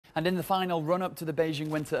And in the final run-up to the Beijing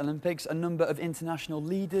Winter Olympics, a number of international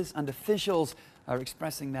leaders and officials are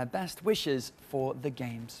expressing their best wishes for the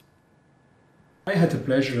Games. I had the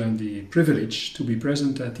pleasure and the privilege to be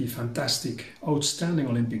present at the fantastic, outstanding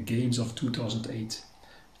Olympic Games of 2008.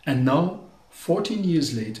 And now, 14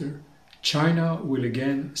 years later, China will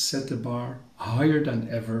again set the bar higher than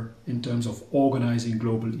ever in terms of organizing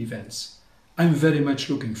global events. I'm very much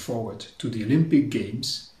looking forward to the Olympic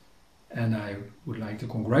Games, and I would like to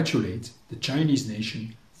congratulate the Chinese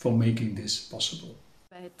nation for making this possible.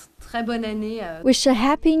 Wish a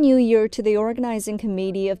happy new year to the organizing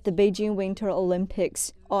committee of the Beijing Winter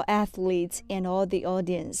Olympics, all athletes and all the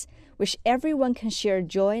audience. Wish everyone can share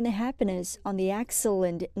joy and happiness on the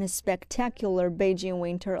excellent and spectacular Beijing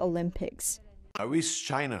Winter Olympics. I wish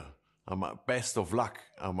China best of luck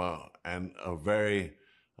and a very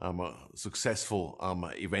successful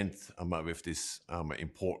event with this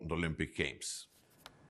important Olympic Games.